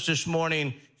lot of us this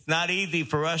morning, it's not easy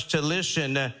for us to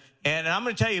listen. And I'm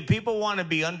going to tell you, people want to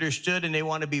be understood and they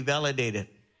want to be validated.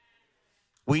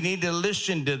 We need to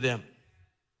listen to them.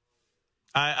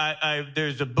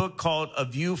 There's a book called A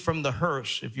View from the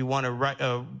Hearse, if you want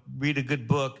to read a good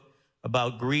book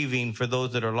about grieving for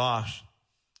those that are lost.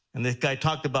 And this guy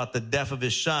talked about the death of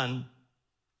his son.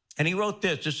 And he wrote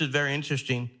this. This is very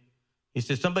interesting. He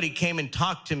said, somebody came and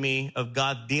talked to me of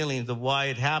God's dealings, of why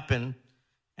it happened,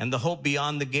 and the hope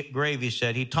beyond the grave, he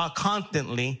said. He talked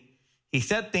constantly. He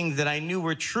said things that I knew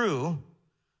were true,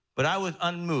 but I was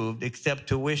unmoved except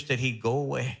to wish that he'd go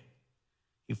away.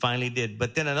 He finally did.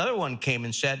 But then another one came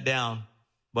and sat down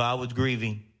while I was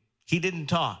grieving. He didn't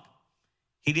talk.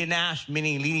 He didn't ask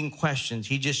many leading questions.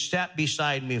 He just sat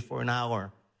beside me for an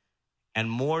hour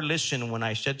and more listened when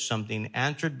I said something,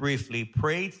 answered briefly,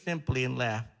 prayed simply, and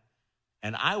left.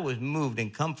 And I was moved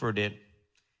and comforted,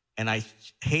 and I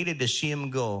hated to see him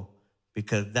go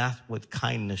because that's what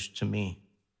kindness to me.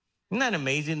 Isn't that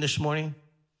amazing this morning?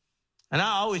 And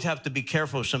I always have to be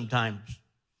careful sometimes,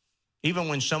 even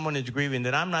when someone is grieving,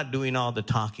 that I'm not doing all the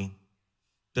talking,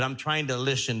 that I'm trying to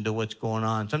listen to what's going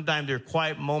on. Sometimes there are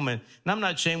quiet moments, and I'm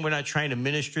not saying we're not trying to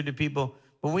minister to people,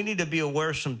 but we need to be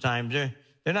aware sometimes.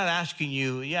 They're not asking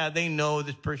you, yeah, they know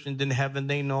this person's in heaven.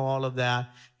 They know all of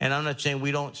that. And I'm not saying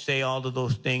we don't say all of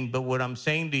those things, but what I'm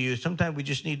saying to you is sometimes we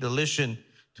just need to listen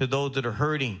to those that are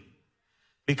hurting.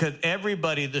 Because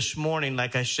everybody this morning,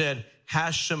 like I said,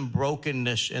 has some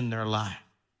brokenness in their life.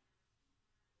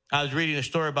 I was reading a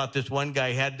story about this one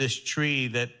guy. He had this tree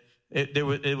that it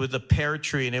was a pear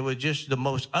tree, and it was just the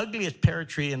most ugliest pear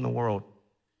tree in the world.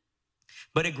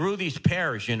 But it grew these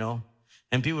pears, you know.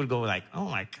 And people would go like, oh,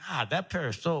 my God, that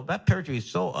pear tree is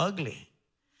so ugly.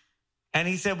 And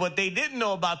he said what they didn't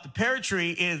know about the pear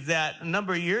tree is that a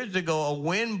number of years ago, a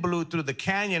wind blew through the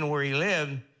canyon where he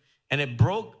lived, and it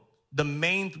broke the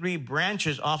main 3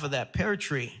 branches off of that pear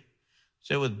tree.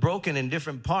 So it was broken in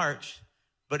different parts,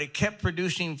 but it kept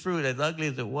producing fruit as ugly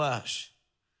as it was.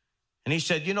 And he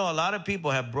said, you know, a lot of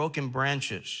people have broken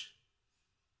branches.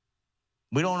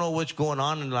 We don't know what's going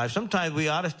on in life. Sometimes we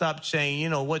ought to stop saying, you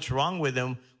know, what's wrong with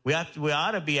them. We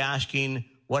ought to be asking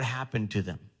what happened to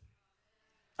them.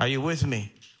 Are you with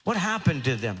me? What happened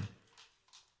to them?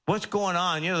 What's going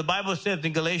on? You know, the Bible says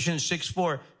in Galatians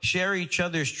 6:4, share each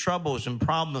other's troubles and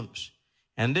problems.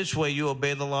 And this way you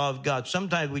obey the law of God.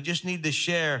 Sometimes we just need to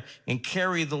share and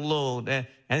carry the load.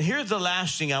 And here's the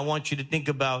last thing I want you to think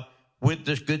about with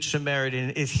this Good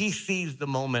Samaritan is he seized the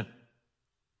moment.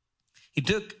 He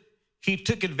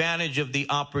took advantage of the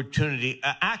opportunity,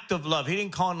 an act of love. He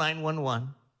didn't call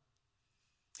 911.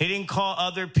 He didn't call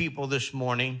other people this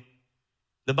morning.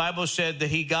 The Bible said that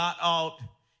he got out,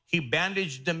 he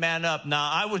bandaged the man up. Now,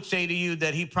 I would say to you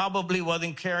that he probably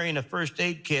wasn't carrying a first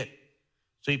aid kit.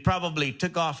 So he probably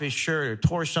took off his shirt or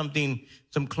tore some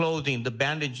clothing to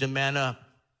bandage the man up.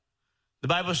 The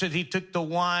Bible says he took the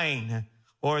wine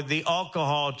or the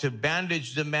alcohol to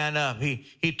bandage the man up.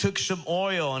 He took some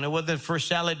oil, and it wasn't for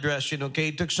salad dressing, okay?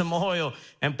 He took some oil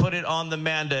and put it on the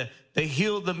man to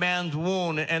heal the man's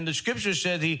wound. And the scripture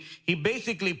says he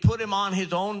basically put him on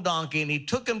his own donkey, and he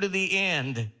took him to the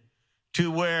end to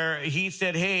where he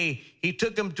said, hey, he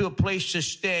took him to a place to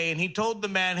stay. And he told the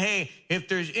man, hey, if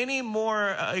there's any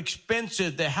more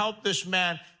expenses to help this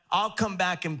man, I'll come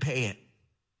back and pay it.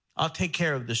 I'll take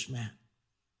care of this man.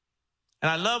 And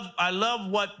I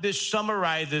love what this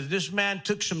summarizes. This man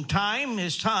took some time,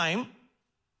 his time.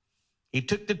 He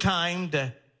took the time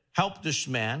to help this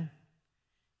man.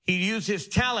 He used his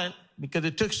talent, because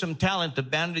it took some talent to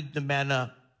bandage the man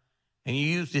up. And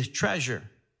he used his treasure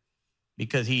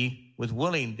because he was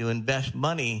willing to invest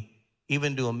money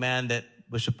even to a man that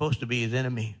was supposed to be his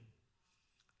enemy.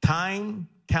 Time,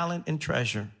 talent, and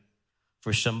treasure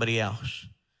for somebody else.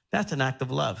 That's an act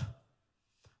of love.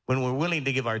 When we're willing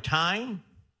to give our time,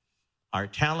 our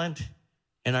talent,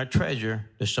 and our treasure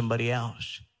to somebody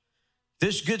else.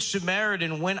 This Good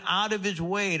Samaritan went out of his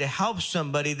way to help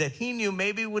somebody that he knew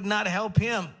maybe would not help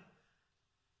him.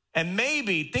 And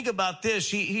maybe, think about this,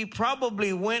 he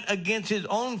probably went against his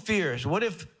own fears. What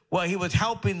if, while he was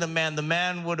helping the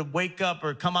man would wake up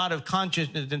or come out of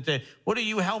consciousness and say, what are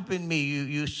you helping me,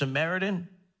 you Samaritan?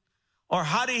 Or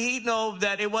how did he know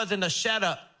that it wasn't a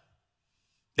setup?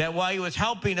 That while he was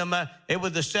helping him, it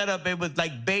was a setup, it was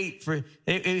like bait for,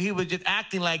 he was just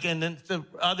acting like, and then the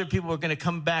other people were going to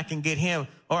come back and get him.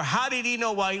 Or how did he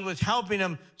know while he was helping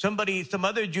him, some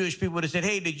other Jewish people would have said,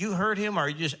 hey, did you hurt him, or are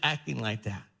you just acting like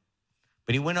that?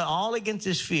 But he went all against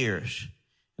his fears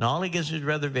and all against his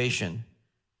reservation.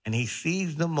 And he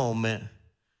seized the moment.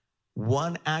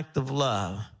 One act of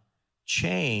love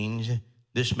changed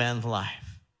this man's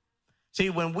life. See,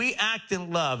 when we act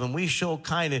in love and we show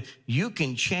kindness, you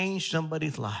can change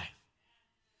somebody's life.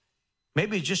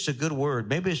 Maybe it's just a good word.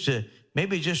 Maybe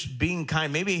just being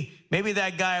kind. Maybe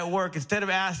that guy at work, instead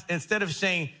of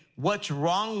saying, what's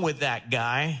wrong with that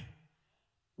guy?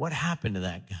 What happened to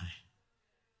that guy?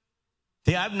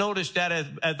 See, I've noticed that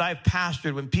as I've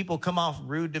pastored, when people come off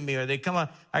rude to me or they come off,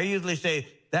 I usually say,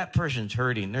 that person's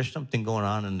hurting. There's something going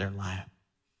on in their life.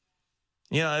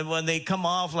 You know, when they come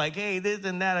off like, hey, this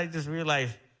and that, I just realize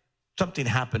something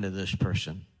happened to this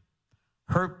person.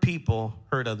 Hurt people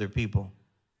hurt other people.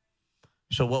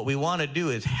 So what we want to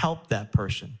do is help that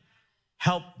person,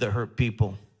 help the hurt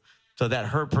people, so that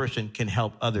hurt person can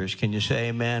help others. Can you say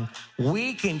amen?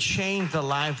 We can change the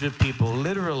lives of people,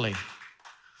 literally.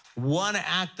 One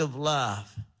act of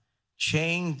love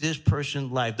changed this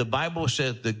person's life. The Bible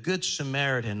says the Good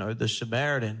Samaritan, or the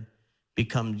Samaritan,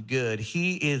 becomes good.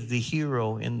 He is the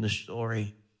hero in the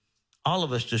story. All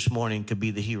of us this morning could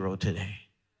be the hero today.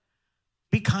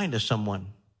 Be kind to someone.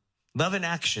 Love in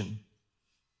action.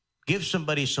 Give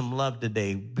somebody some love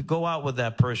today. Go out with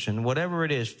that person. Whatever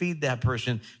it is, feed that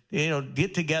person.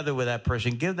 Get together with that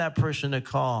person. Give that person a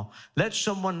call. Let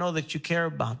someone know that you care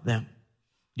about them.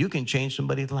 You can change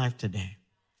somebody's life today.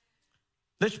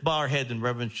 Let's bow our heads in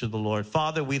reverence to the Lord.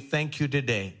 Father, we thank you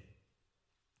today.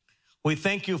 We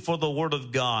thank you for the word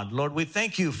of God. Lord, we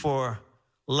thank you for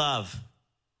love.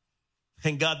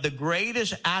 And God, the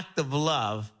greatest act of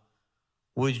love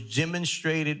was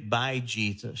demonstrated by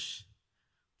Jesus.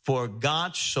 For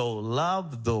God so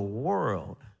loved the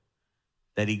world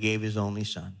that he gave his only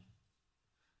son,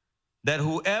 that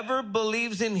whoever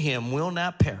believes in him will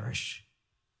not perish,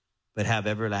 but have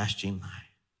everlasting life.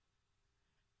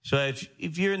 So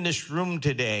if you're in this room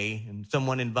today and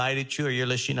someone invited you, or you're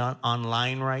listening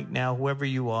online right now, whoever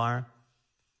you are,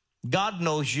 God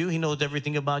knows you. He knows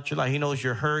everything about your life. He knows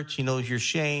your hurts. He knows your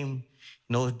shame.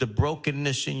 He knows the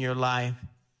brokenness in your life.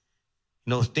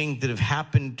 He knows things that have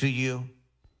happened to you.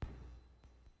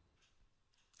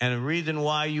 And the reason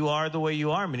why you are the way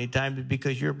you are many times is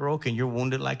because you're broken. You're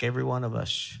wounded like every one of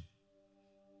us.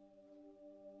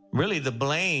 Really, the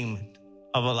blame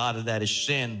of a lot of that is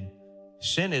sin.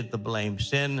 Sin is the blame.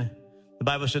 Sin, the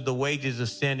Bible said the wages of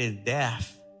sin is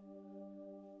death.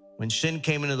 When sin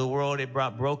came into the world, it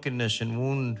brought brokenness and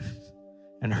wounds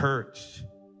and hurts,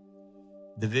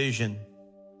 division.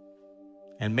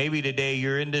 And maybe today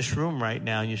you're in this room right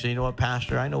now and you say, you know what,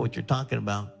 Pastor, I know what you're talking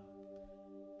about.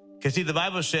 Because see, the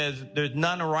Bible says there's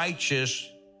none righteous,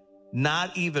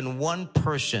 not even one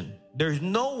person. There's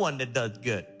no one that does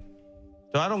good.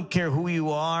 So I don't care who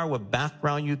you are, what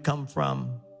background you come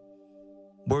from,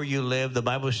 where you live. The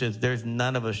Bible says there's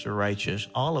none of us are righteous.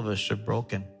 All of us are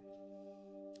broken.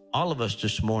 All of us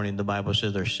this morning, the Bible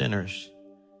says, are sinners.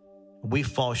 We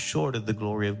fall short of the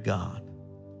glory of God.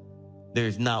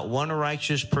 There's not one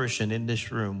righteous person in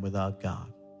this room without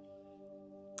God.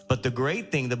 But the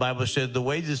great thing, the Bible says, the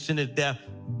wages of sin is death,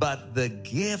 but the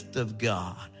gift of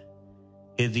God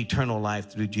is eternal life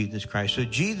through Jesus Christ. So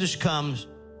Jesus comes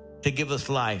to give us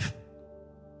life,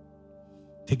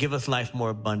 to give us life more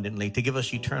abundantly, to give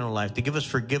us eternal life, to give us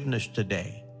forgiveness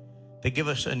today, to give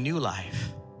us a new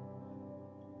life.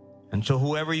 And so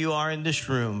whoever you are in this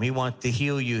room, he wants to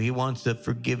heal you. He wants to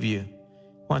forgive you.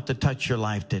 He wants to touch your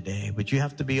life today. But you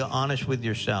have to be honest with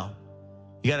yourself.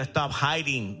 You got to stop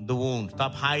hiding the wound.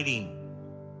 Stop hiding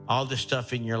all this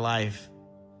stuff in your life.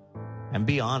 And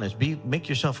be honest. Make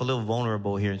yourself a little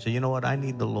vulnerable here and say, you know what? I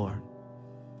need the Lord.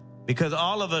 Because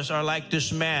all of us are like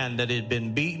this man that had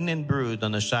been beaten and bruised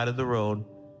on the side of the road.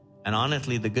 And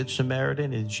honestly, the Good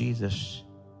Samaritan is Jesus.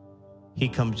 He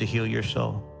comes to heal your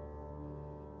soul.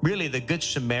 Really, the Good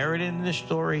Samaritan in this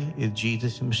story is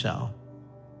Jesus himself.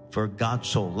 For God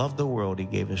so loved the world, he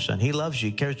gave his son. He loves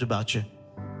you. He cares about you.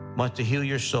 Wants to heal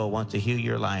your soul. Wants to heal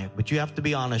your life. But you have to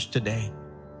be honest today.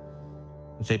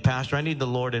 And say, Pastor, I need the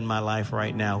Lord in my life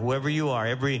right now. Whoever you are,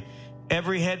 every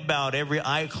head bowed, every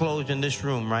eye closed in this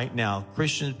room right now.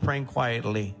 Christians praying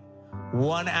quietly.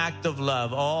 One act of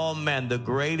love. Oh, man, the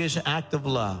greatest act of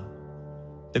love.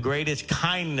 The greatest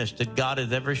kindness that God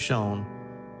has ever shown.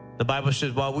 The Bible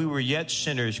says, while we were yet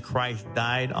sinners, Christ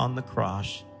died on the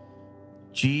cross.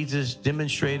 Jesus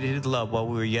demonstrated his love while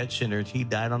we were yet sinners. He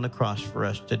died on the cross for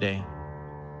us today.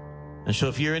 And so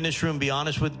if you're in this room, be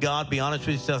honest with God, be honest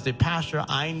with yourself. Say, Pastor,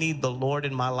 I need the Lord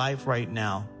in my life right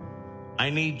now. I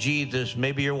need Jesus.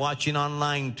 Maybe you're watching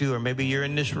online too, or maybe you're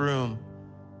in this room.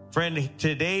 Friend,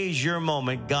 today is your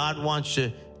moment. God wants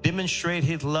to demonstrate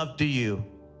his love to you.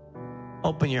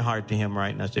 Open your heart to him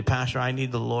right now. Say, Pastor, I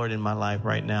need the Lord in my life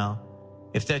right now.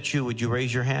 If that's you, would you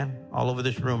raise your hand all over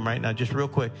this room right now? Just real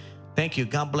quick. Thank you.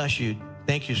 God bless you.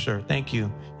 Thank you, sir. Thank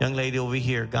you. Young lady over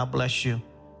here, God bless you.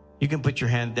 You can put your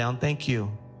hand down. Thank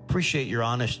you. Appreciate your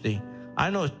honesty. I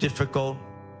know it's difficult,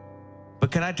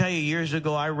 but can I tell you, years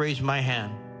ago, I raised my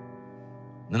hand.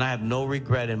 And I have no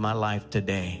regret in my life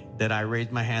today that I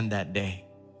raised my hand that day.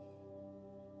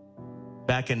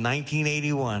 Back in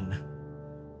 1981,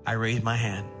 I raised my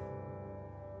hand.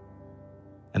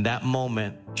 And that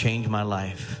moment changed my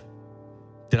life.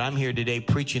 That I'm here today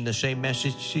preaching the same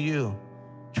message to you,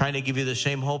 trying to give you the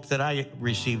same hope that I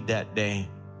received that day.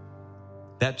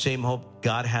 That same hope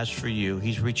God has for you.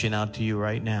 He's reaching out to you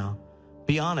right now.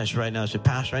 Be honest right now. Say,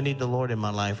 Pastor, I need the Lord in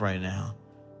my life right now.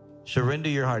 Surrender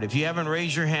your heart. If you haven't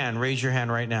raised your hand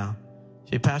right now.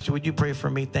 Say, Pastor, would you pray for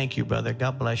me? Thank you, brother.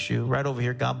 God bless you. Right over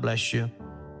here, God bless you.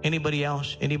 Anybody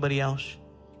else? Anybody else?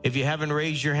 If you haven't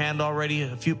raised your hand already,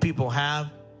 a few people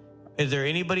have. Is there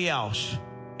anybody else?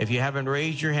 If you haven't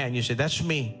raised your hand, you say, that's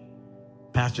me.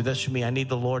 Pastor, that's me. I need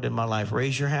the Lord in my life.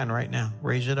 Raise your hand right now.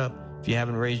 Raise it up if you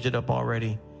haven't raised it up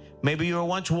already. Maybe you were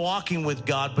once walking with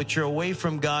God, but you're away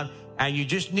from God, and you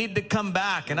just need to come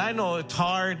back. And I know it's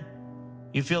hard.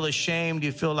 You feel ashamed.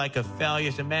 You feel like a failure.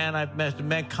 You say, man, I've messed up.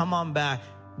 Man, come on back.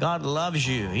 God loves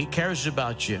you. He cares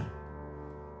about you.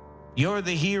 You're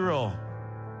the hero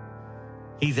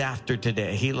he's after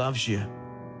today. He loves you.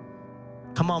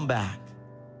 Come on back.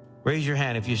 Raise your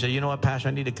hand if you say, you know what, Pastor,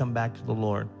 I need to come back to the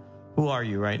Lord. Who are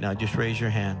you right now? Just raise your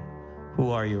hand.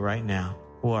 Who are you right now?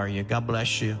 Who are you? God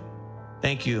bless you.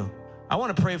 Thank you. I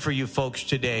want to pray for you folks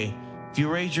today. If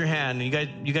you raise your hand, you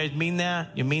guys mean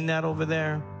that? You mean that over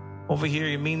there? Over here,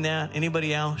 you mean that?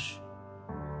 Anybody else?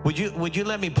 Would you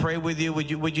let me pray with you?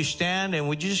 Would you stand and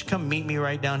would you just come meet me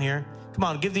right down here? Come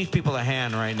on, give these people a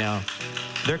hand right now.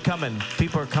 They're coming.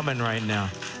 People are coming right now.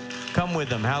 Come with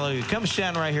them. Hallelujah. Come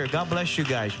stand right here. God bless you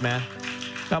guys, man.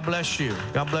 God bless you.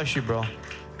 God bless you, bro.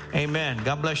 Amen.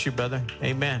 God bless you, brother.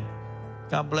 Amen.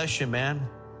 God bless you, man.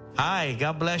 Hi.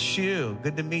 God bless you.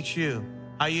 Good to meet you.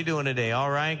 How you doing today? All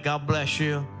right. God bless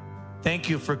you. Thank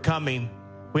you for coming.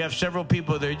 We have several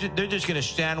people there. They're just going to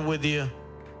stand with you,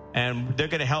 and they're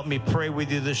going to help me pray with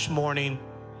you this morning.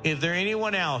 Is there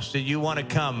anyone else that you want to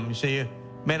come and say,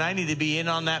 man, I need to be in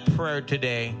on that prayer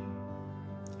today?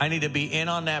 I need to be in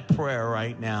on that prayer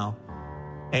right now.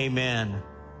 Amen.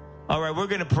 All right, we're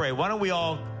going to pray. Why don't we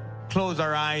all close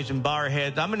our eyes and bow our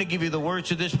heads? I'm going to give you the words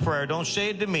to this prayer. Don't say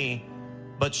it to me,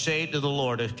 but say it to the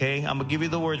Lord, okay? I'm going to give you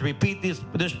the words. Repeat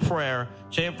this prayer.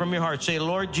 Say it from your heart. Say,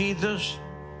 Lord Jesus,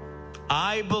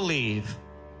 I believe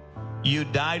you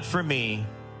died for me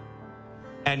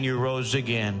and you rose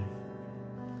again.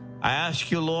 I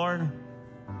ask you, Lord,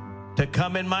 to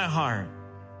come in my heart,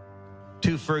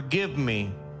 to forgive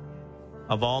me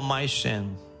of all my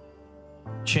sins.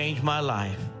 Change my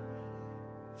life.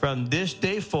 From this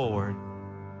day forward,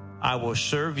 I will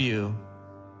serve you.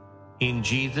 In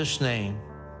Jesus' name,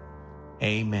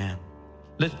 amen.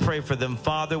 Let's pray for them.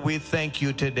 Father, we thank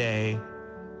you today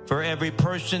for every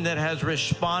person that has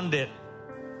responded.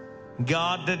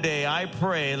 God, today I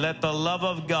pray, let the love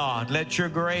of God, let your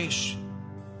grace,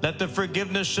 let the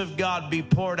forgiveness of God be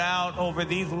poured out over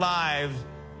these lives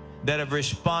that have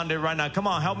responded right now. Come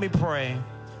on, help me pray.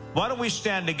 Why don't we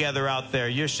stand together out there?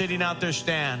 You're sitting out there,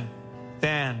 stand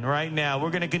right now.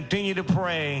 We're going to continue to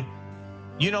pray.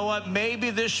 You know what? Maybe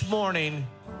this morning,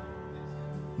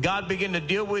 God begin to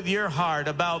deal with your heart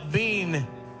about being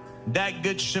that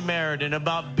good Samaritan,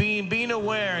 about being being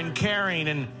aware and caring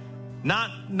and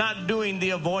not doing the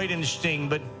avoidance thing,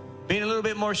 but being a little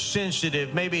bit more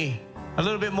sensitive, maybe a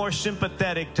little bit more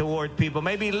sympathetic toward people,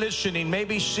 maybe listening,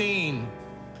 maybe seeing,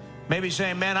 maybe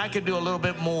saying, man, I could do a little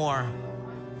bit more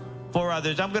for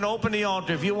others. I'm going to open the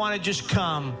altar. If you want to just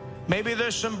come. Maybe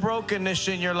there's some brokenness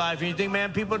in your life and you think,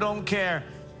 man, people don't care.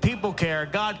 People care.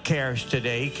 God cares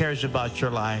today. He cares about your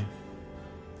life.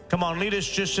 Come on, lead us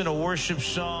just in a worship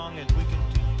song as we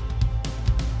continue.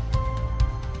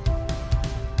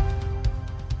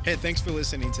 Hey, thanks for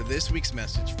listening to this week's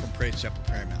message from Praise Chapel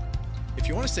Paramount. If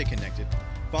you want to stay connected,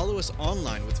 follow us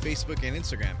online with Facebook and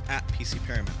Instagram at PC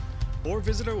Paramount, or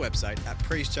visit our website at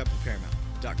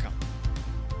praisechapelparamount.com.